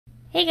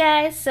Hey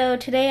guys, so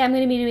today I'm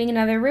going to be doing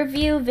another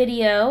review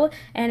video,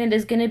 and it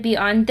is going to be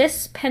on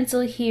this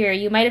pencil here.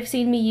 You might have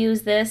seen me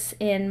use this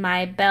in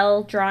my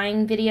bell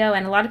drawing video,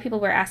 and a lot of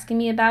people were asking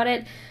me about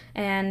it,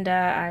 and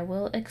I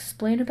will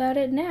explain about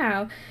it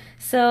now.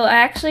 So I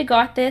actually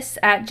got this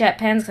at Jet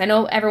Pens, 'cause I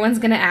know everyone's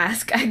going to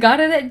ask. I got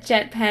it at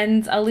Jet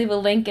Pens. I'll leave a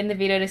link in the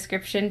video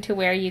description to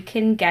where you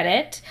can get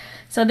it.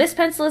 So this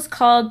pencil is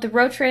called the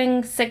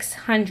Rotring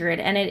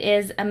 600, and it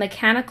is a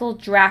mechanical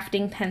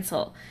drafting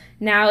pencil.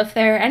 Now, if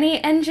there are any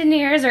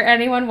engineers or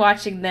anyone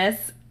watching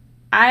this,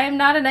 I am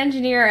not an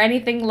engineer or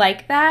anything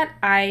like that.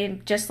 I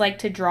just like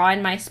to draw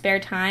in my spare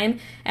time,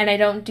 and I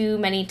don't do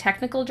many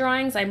technical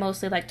drawings. I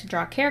mostly like to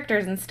draw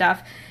characters and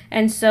stuff.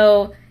 And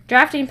so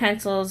drafting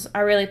pencils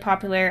are really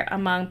popular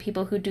among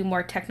people who do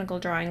more technical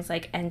drawings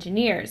like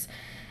engineers.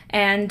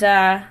 And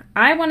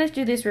I wanted to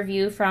do this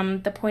review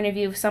from the point of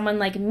view of someone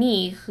like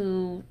me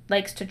who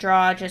likes to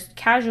draw just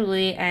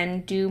casually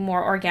and do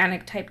more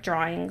organic type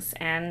drawings.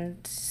 And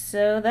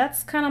so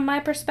that's kind of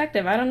my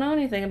perspective. I don't know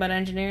anything about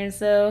engineering,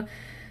 so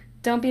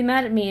don't be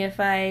mad at me if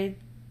I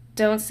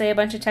don't say a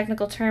bunch of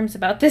technical terms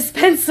about this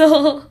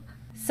pencil.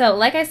 So,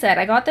 like I said,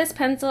 I got this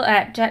pencil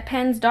at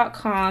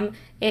jetpens.com.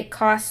 It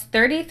costs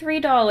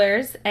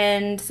 $33,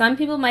 and some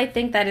people might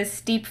think that is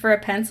steep for a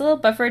pencil,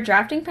 but for a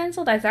drafting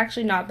pencil, that's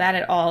actually not bad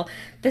at all.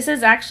 This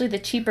is actually the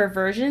cheaper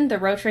version, the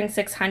Rotring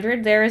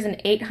 600. There is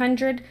an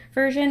 800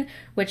 version,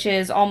 which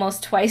is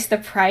almost twice the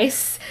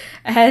price,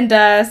 and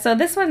so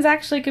this one's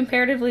actually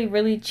comparatively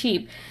really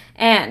cheap.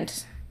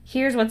 And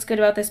here's what's good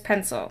about this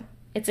pencil.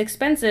 It's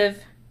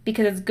expensive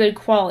because it's good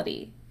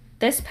quality.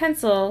 This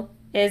pencil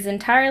is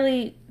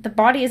the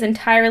body is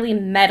entirely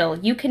metal.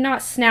 You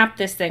cannot snap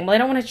this thing. Well, I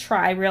don't want to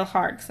try real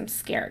hard because I'm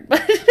scared,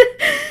 but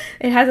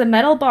it has a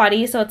metal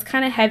body, so it's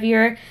kind of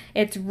heavier.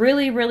 It's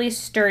really, really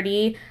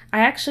sturdy. I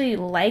actually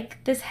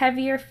like this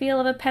heavier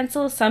feel of a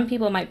pencil. Some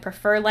people might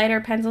prefer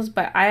lighter pencils,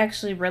 but I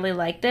actually really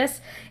like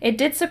this. It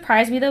did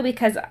surprise me though,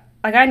 because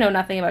I know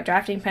nothing about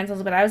drafting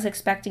pencils, but I was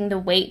expecting the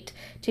weight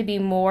to be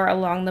more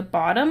along the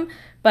bottom,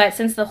 but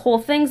since the whole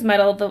thing's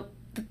metal, the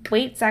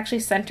weight's actually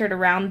centered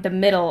around the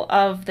middle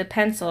of the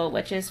pencil,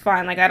 which is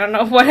fine. Like, I don't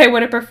know what I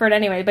would have preferred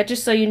anyway, but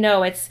just so you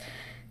know,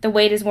 the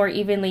weight is more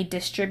evenly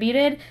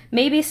distributed,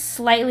 maybe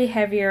slightly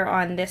heavier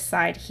on this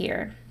side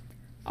here.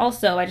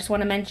 Also, I just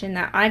want to mention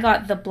that I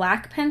got the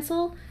black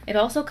pencil. It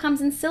also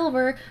comes in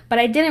silver, but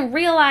I didn't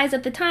realize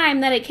at the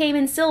time that it came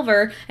in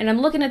silver, and I'm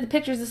looking at the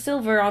pictures of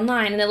silver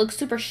online, and it looks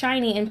super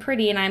shiny and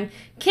pretty, and I'm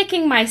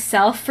kicking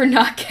myself for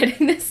not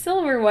getting the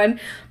silver one.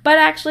 But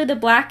actually, the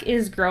black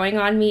is growing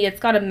on me. It's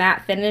got a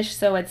matte finish,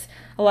 so it's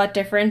a lot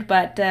different,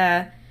 but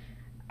I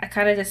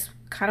kind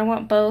of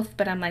want both,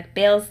 but I'm like,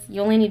 Bales, you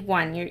only need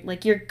one.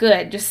 You're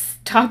good. Just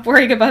stop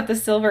worrying about the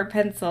silver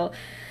pencil.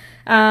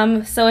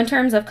 So in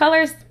terms of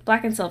colors,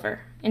 black and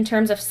silver. In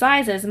terms of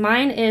sizes,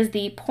 mine is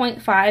the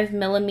 0.5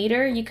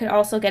 millimeter. You could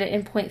also get it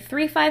in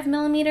 0.35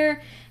 millimeter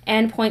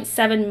and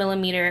 0.7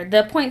 millimeter.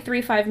 The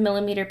 0.35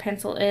 millimeter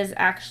pencil is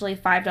actually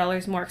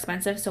 $5 more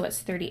expensive, so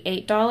it's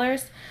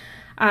 $38.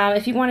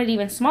 If you want it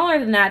even smaller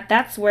than that,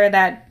 that's where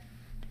that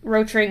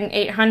Rotring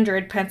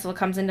 800 pencil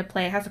comes into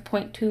play. It has a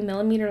 0.2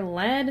 millimeter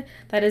lead.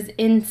 That is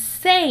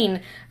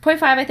insane.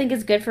 0.5 I think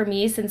is good for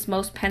me, since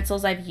most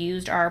pencils I've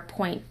used are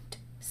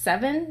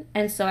 0.7,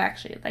 and so I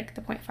actually like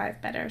the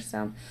 0.5 better.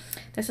 So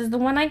this is the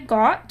one I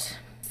got.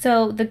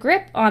 So the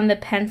grip on the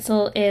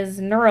pencil is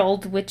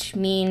knurled, which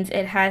means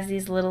it has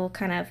these little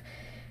kind of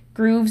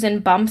grooves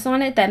and bumps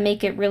on it that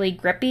make it really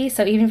grippy.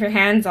 So even if your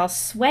hand's all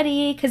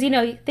sweaty, because you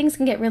know things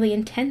can get really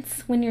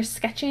intense when you're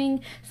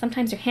sketching.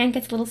 Sometimes your hand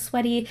gets a little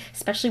sweaty,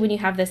 especially when you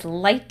have this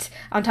light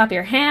on top of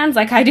your hands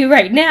like I do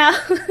right now.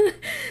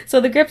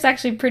 So the grip's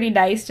actually pretty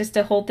nice just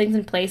to hold things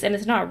in place, and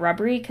it's not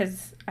rubbery,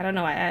 because I don't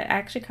know, I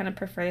actually kind of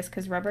prefer this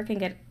because rubber can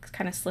get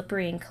kind of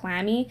slippery and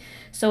clammy.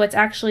 So it's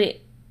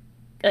actually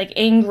like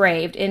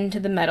engraved into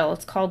the metal.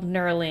 It's called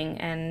knurling,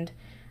 and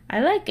I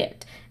like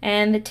it.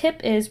 And the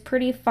tip is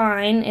pretty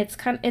fine.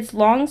 It's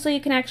long, so you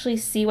can actually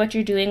see what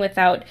you're doing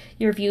without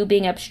your view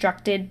being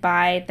obstructed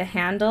by the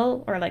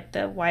handle or like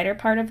the wider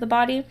part of the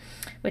body,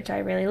 which I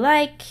really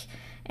like.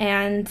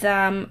 And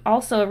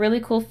also a really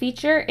cool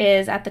feature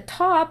is at the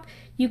top,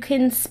 you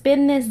can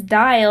spin this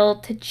dial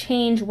to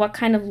change what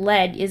kind of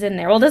lead is in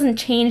there. Well, it doesn't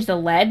change the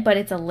lead, but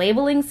it's a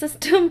labeling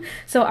system.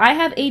 So I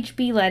have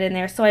HB lead in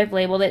there, so I've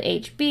labeled it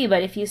HB,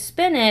 but if you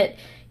spin it,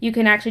 you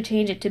can actually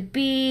change it to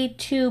B,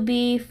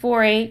 2B,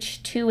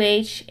 4H,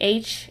 2H,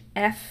 H,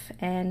 F,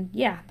 and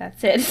yeah,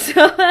 that's it.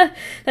 So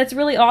that's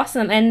really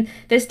awesome. And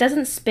this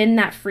doesn't spin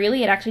that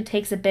freely. It actually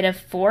takes a bit of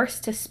force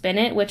to spin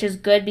it, which is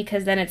good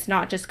because then it's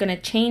not just going to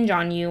change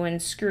on you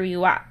and screw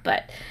you up.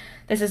 But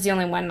this is the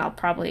only one I'll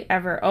probably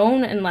ever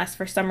own, unless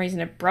for some reason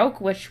it broke,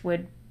 which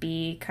would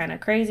be kind of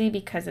crazy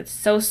because it's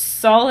so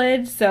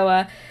solid.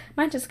 So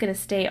mine's just going to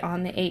stay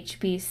on the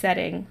HB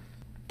setting.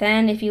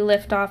 Then if you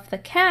lift off the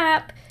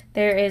cap,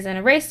 there is an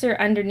eraser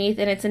underneath,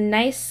 and it's a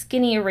nice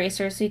skinny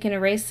eraser, so you can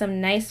erase some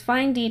nice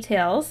fine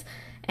details.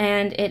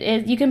 And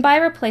you can buy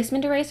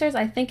replacement erasers.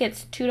 I think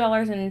it's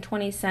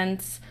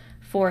 $2.20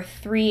 for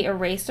 3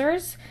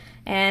 erasers.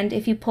 And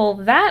if you pull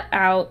that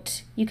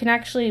out, you can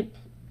actually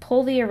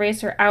pull the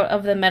eraser out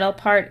of the metal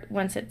part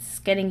once it's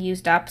getting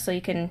used up, so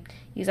you can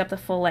use up the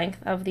full length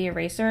of the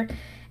eraser.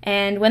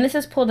 And when this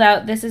is pulled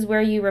out, this is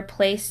where you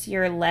replace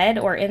your lead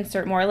or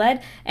insert more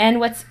lead. And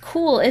what's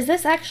cool is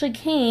this actually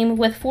came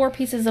with 4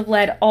 pieces of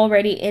lead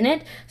already in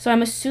it, so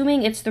I'm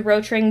assuming it's the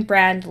Rotring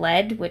brand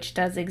lead, which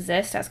does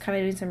exist. I was kind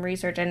of doing some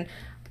research, and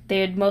they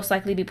would most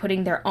likely be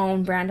putting their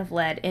own brand of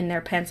lead in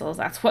their pencils.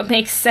 That's what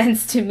makes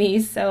sense to me.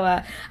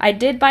 So I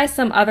did buy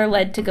some other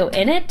lead to go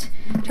in it.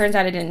 Turns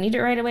out I didn't need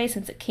it right away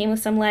since it came with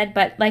some lead,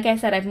 but like I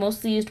said, I've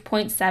mostly used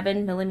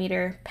 0.7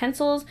 millimeter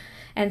pencils,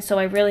 and so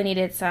I really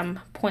needed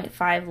some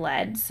 0.5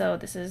 lead. So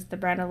this is the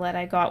brand of lead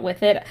I got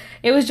with it.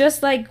 It was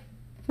just like,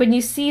 when you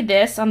see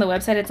this on the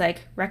website, it's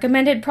like,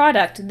 recommended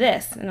product,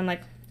 this. And I'm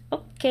like,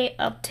 okay,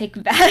 I'll take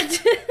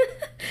that.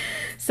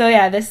 So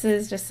yeah, this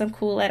is just some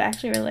cool lead. I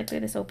actually really like the way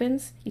this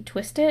opens. You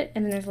twist it,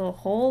 and then there's a little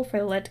hole for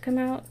the lead to come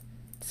out.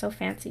 So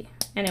fancy.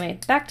 Anyway,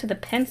 back to the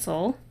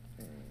pencil.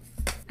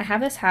 I have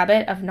this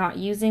habit of not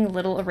using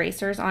little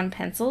erasers on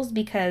pencils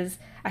because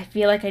I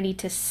feel like I need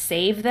to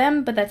save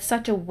them, but that's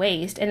such a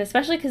waste. And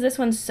especially because this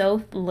one's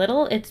so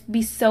little, it'd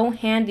be so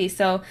handy.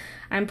 So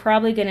I'm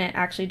probably going to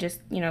actually just,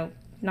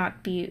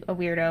 not be a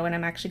weirdo, and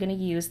I'm actually going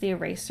to use the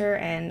eraser,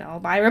 and I'll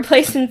buy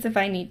replacements if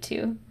I need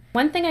to.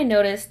 One thing I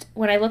noticed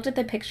when I looked at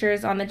the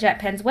pictures on the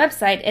JetPen's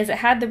website is it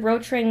had the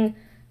Rotring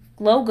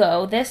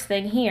logo, this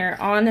thing here,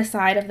 on the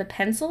side of the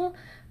pencil,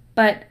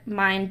 but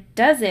mine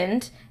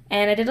doesn't.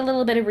 And I did a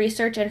little bit of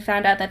research and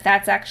found out that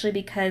that's actually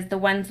because the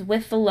ones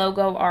with the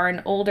logo are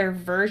an older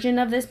version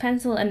of this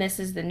pencil, and this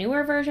is the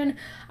newer version.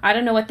 I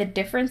don't know what the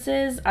difference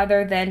is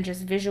other than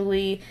just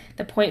visually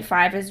the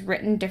 0.5 is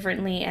written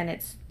differently and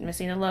it's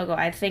missing the logo.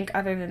 I think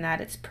other than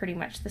that, it's pretty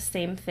much the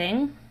same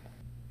thing.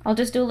 I'll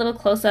just do a little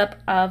close-up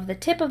of the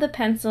tip of the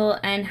pencil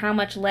and how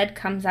much lead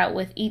comes out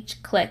with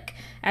each click.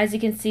 As you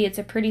can see, it's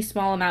a pretty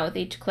small amount with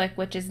each click,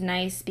 which is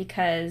nice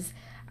because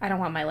I don't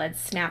want my lead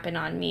snapping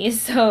on me,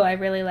 so I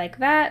really like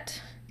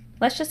that.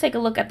 Let's just take a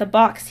look at the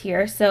box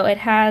here. So it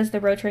has the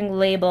Rotring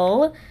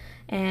label,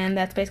 and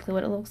that's basically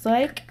what it looks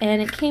like.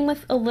 And it came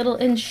with a little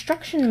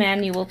instruction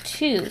manual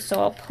too,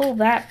 so I'll pull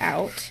that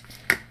out.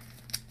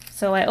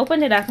 So I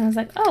opened it up and I was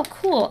like, oh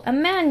cool, a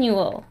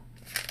manual.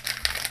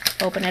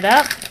 Open it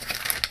up.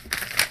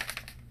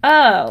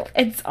 Oh,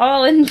 it's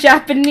all in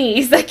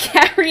Japanese. I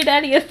can't read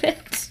any of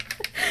it.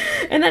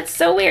 And that's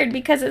so weird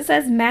because it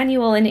says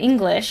manual in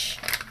English,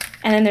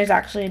 and then there's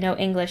actually no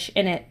English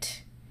in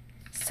it.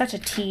 Such a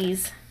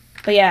tease.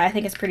 But yeah, I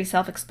think it's pretty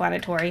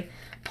self-explanatory.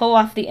 Pull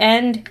off the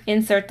end,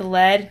 insert the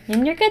lead,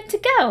 and you're good to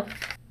go.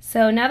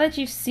 So now that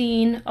you've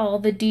seen all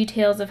the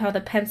details of how the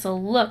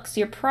pencil looks,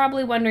 you're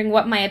probably wondering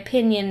what my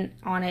opinion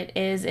on it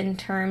is in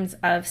terms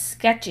of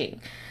sketching.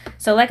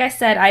 So like I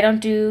said, I don't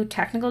do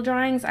technical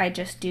drawings. I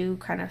just do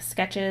kind of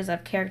sketches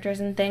of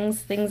characters and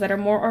things that are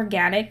more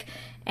organic.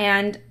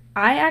 And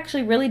I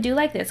actually really do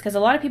like this because a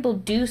lot of people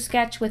do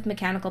sketch with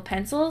mechanical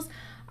pencils.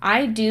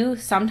 I do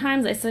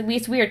sometimes. It's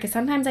weird because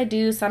sometimes I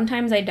do,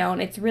 sometimes I don't.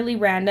 It's really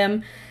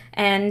random.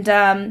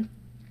 And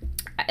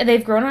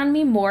they've grown on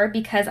me more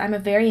because I'm a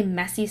very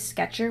messy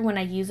sketcher when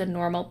I use a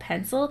normal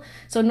pencil.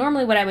 So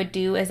normally what I would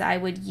do is I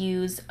would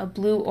use a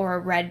blue or a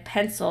red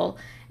pencil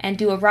and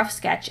do a rough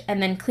sketch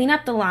and then clean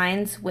up the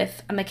lines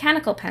with a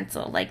mechanical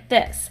pencil like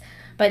this.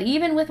 But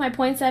even with my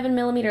 0.7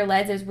 millimeter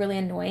leads, it's really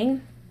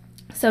annoying.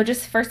 So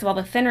just first of all,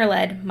 the thinner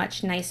lead,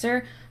 much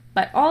nicer,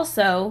 but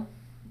also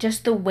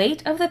just the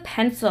weight of the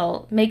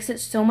pencil makes it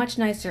so much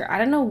nicer. I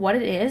don't know what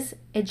it is.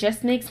 It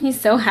just makes me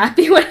so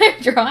happy when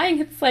I'm drawing.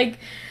 It's like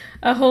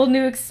a whole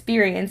new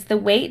experience. The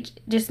weight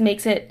just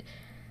makes it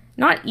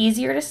not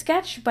easier to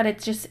sketch, but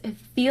it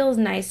feels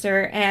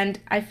nicer, and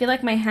I feel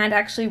like my hand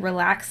actually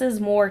relaxes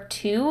more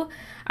too.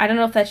 I don't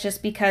know if that's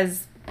just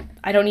because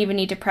I don't even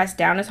need to press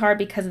down as hard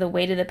because of the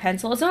weight of the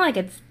pencil. It's not like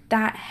it's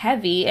that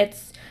heavy.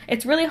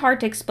 It's really hard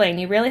to explain.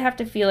 You really have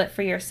to feel it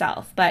for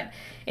yourself, but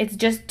it's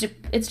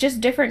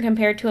just different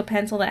compared to a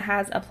pencil that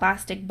has a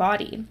plastic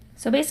body.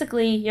 So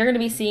basically, you're going to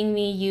be seeing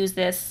me use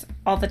this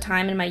all the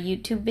time in my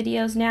YouTube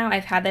videos now.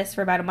 I've had this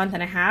for about a month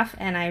and a half,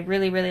 and I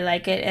really, really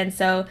like it. And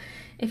so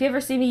if you ever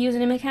see me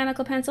using a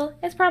mechanical pencil,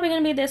 it's probably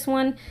going to be this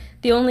one.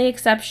 The only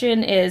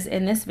exception is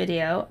in this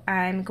video,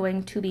 I'm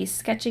going to be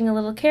sketching a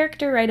little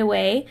character right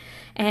away,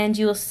 and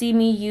you'll see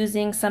me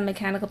using some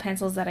mechanical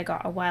pencils that I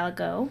got a while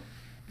ago.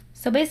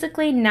 So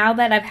basically, now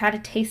that I've had a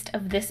taste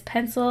of this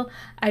pencil,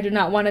 I do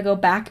not want to go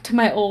back to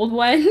my old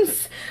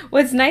ones.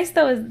 What's nice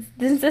though is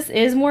since this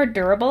is more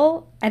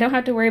durable, I don't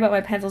have to worry about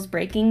my pencils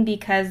breaking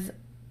because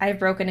I've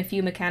broken a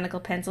few mechanical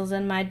pencils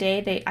in my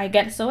day. I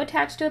get so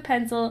attached to a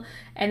pencil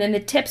and then the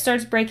tip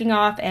starts breaking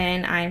off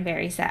and I'm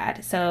very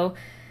sad. So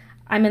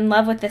I'm in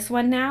love with this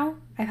one now.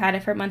 I've had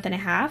it for a month and a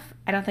half.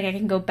 I don't think I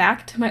can go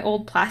back to my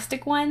old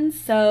plastic ones,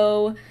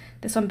 so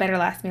this one better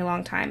last me a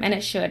long time, and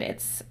it should.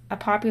 It's a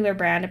popular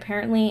brand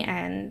apparently,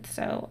 and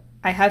so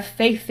I have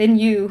faith in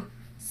you.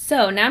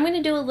 So now I'm going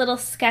to do a little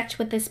sketch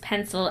with this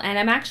pencil, and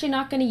I'm actually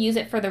not going to use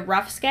it for the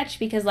rough sketch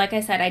because, like I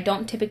said, I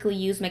don't typically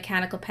use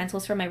mechanical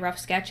pencils for my rough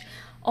sketch.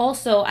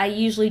 Also, I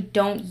usually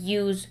don't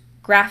use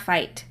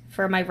graphite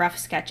for my rough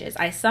sketches.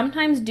 I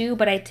sometimes do,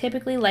 but I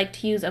typically like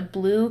to use a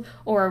blue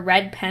or a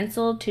red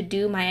pencil to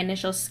do my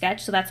initial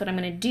sketch, so that's what I'm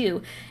going to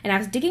do. And I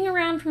was digging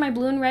around for my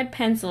blue and red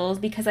pencils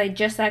because I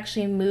just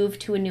actually moved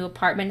to a new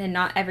apartment and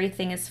not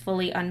everything is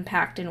fully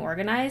unpacked and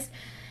organized.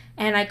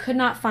 And I could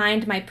not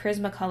find my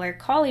Prismacolor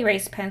Col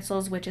Erase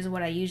pencils, which is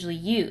what I usually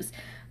use.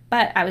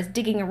 But I was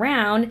digging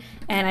around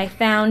and I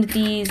found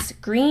these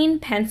green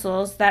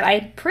pencils that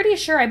I'm pretty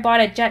sure I bought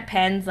at Jet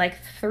Pens like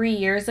 3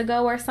 years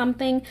ago or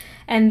something.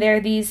 And they're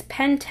these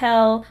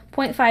Pentel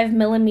 0.5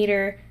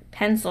 millimeter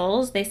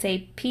pencils. They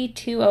say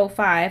P205.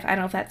 I don't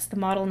know if that's the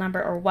model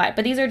number or what,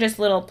 but these are just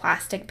little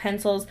plastic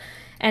pencils.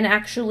 And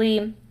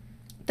actually,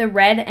 the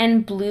red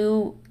and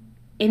blue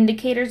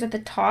indicators at the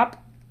top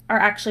are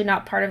actually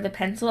not part of the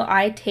pencil.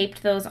 I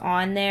taped those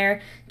on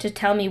there to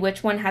tell me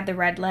which one had the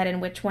red lead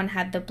and which one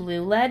had the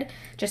blue lead,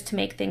 just to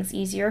make things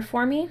easier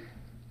for me.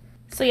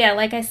 So yeah,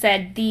 like I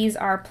said, these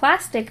are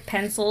plastic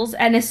pencils,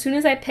 and as soon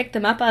as I picked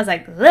them up, I was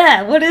like,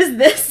 ugh, what is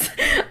this?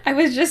 I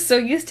was just so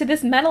used to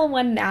this metal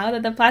one now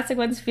that the plastic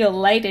ones feel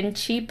light and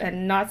cheap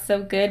and not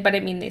so good, but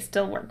I mean, they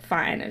still work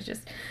fine. I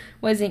just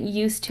wasn't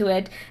used to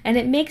it, and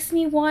it makes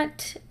me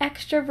want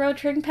extra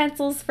Rotring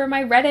pencils for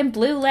my red and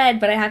blue lead,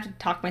 but I have to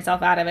talk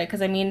myself out of it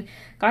because I mean,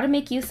 gotta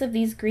make use of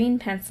these green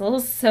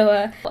pencils.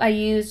 So I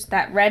used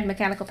that red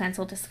mechanical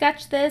pencil to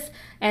sketch this,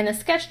 and the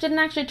sketch didn't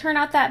actually turn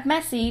out that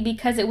messy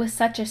because it was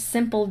such a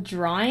simple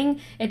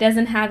drawing. It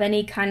doesn't have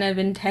any kind of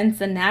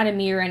intense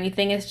anatomy or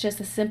anything, it's just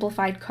a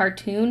simplified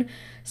cartoon.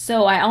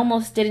 So I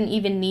almost didn't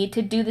even need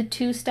to do the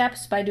 2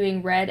 steps by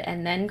doing red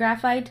and then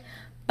graphite.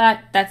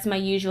 But that's my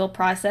usual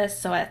process,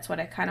 so that's what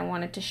I kind of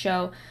wanted to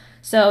show.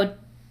 So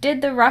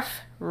did the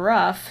rough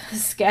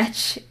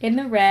sketch in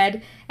the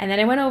red, and then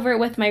I went over it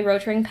with my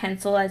Rotring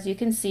pencil. As you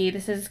can see,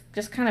 this is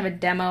just kind of a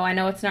demo. I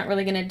know it's not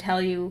really going to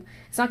tell you,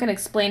 it's not going to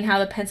explain how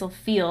the pencil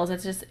feels.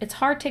 It's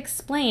hard to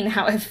explain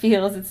how it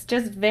feels. It's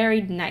just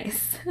very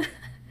nice.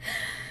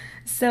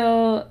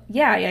 So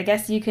yeah, I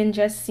guess you can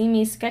just see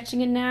me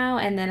sketching it now,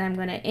 and then I'm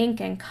going to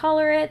ink and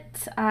color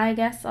it. I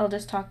guess I'll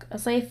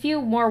say a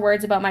few more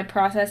words about my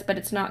process, but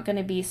it's not going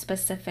to be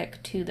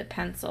specific to the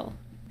pencil.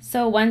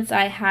 So once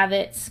I have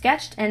it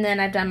sketched and then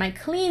I've done my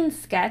clean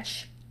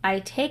sketch, I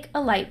take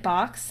a light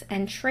box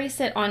and trace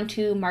it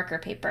onto marker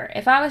paper.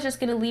 If I was just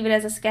going to leave it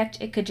as a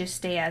sketch, it could just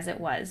stay as it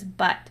was,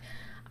 but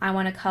I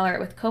want to color it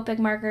with Copic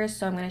markers,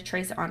 so I'm going to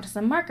trace it onto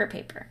some marker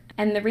paper.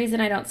 And the reason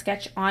I don't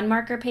sketch on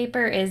marker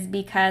paper is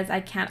because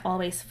I can't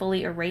always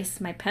fully erase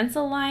my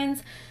pencil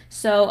lines,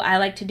 so I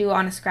like to do it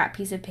on a scrap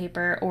piece of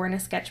paper or in a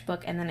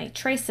sketchbook, and then I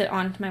trace it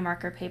onto my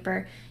marker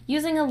paper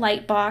using a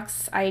light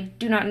box. I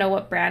do not know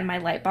what brand my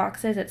light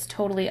box is. It's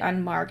totally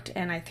unmarked,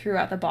 and I threw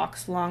out the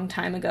box a long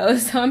time ago,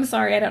 so I'm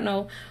sorry, I don't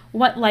know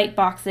what light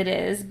box it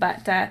is,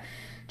 but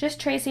just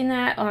tracing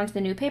that onto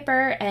the new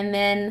paper, and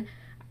then,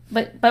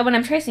 but when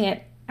I'm tracing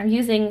it, I'm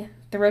using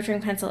the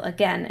Rotring pencil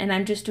again, and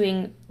I'm just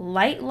doing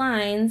light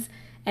lines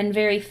and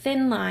very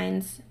thin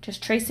lines,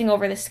 just tracing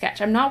over the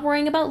sketch. I'm not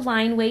worrying about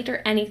line weight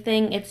or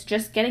anything, it's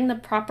just getting the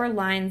proper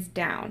lines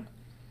down.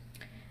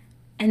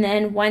 And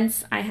then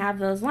once I have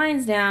those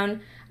lines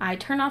down, I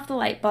turn off the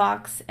light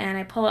box and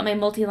I pull out my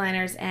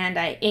multi-liners and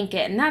I ink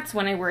it, and that's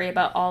when I worry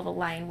about all the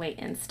line weight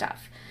and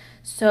stuff.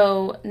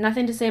 So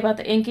nothing to say about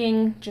the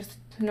inking, just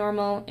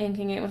normal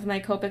inking it with my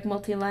Copic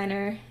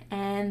multi-liner,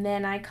 and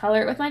then I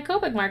color it with my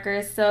Copic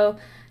markers. So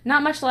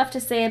not much left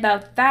to say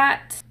about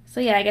that.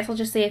 So yeah, I guess I'll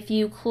just say a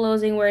few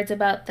closing words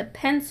about the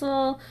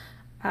pencil.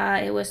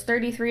 It was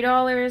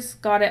 $33,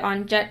 got it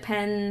on Jet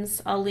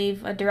Pens. I'll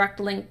leave a direct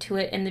link to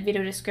it in the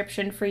video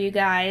description for you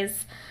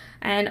guys.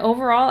 And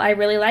overall, I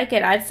really like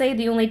it. I'd say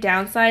the only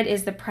downside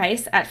is the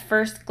price. At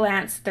first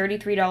glance,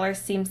 $33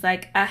 seems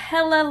like a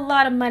hella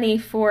lot of money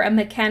for a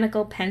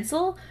mechanical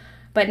pencil.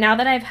 But now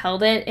that I've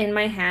held it in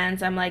my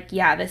hands, I'm like,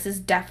 yeah, this is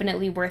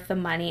definitely worth the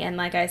money. And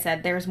like I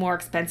said, there's more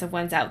expensive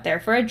ones out there.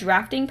 For a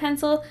drafting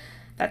pencil,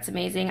 that's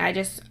amazing.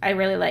 I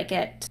really like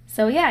it.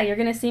 So yeah, you're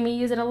going to see me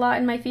use it a lot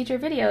in my future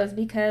videos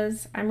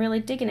because I'm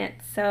really digging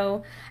it.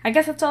 So I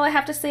guess that's all I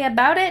have to say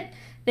about it.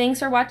 Thanks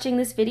for watching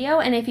this video,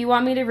 and if you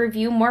want me to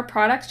review more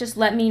products, just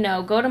let me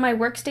know. Go to my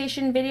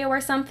workstation video or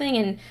something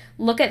and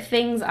look at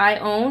things I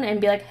own and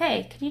be like,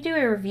 hey, can you do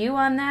a review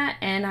on that?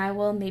 And I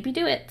will maybe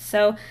do it.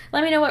 So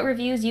let me know what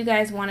reviews you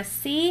guys want to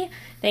see.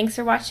 Thanks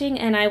for watching,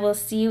 and I will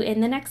see you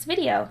in the next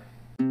video.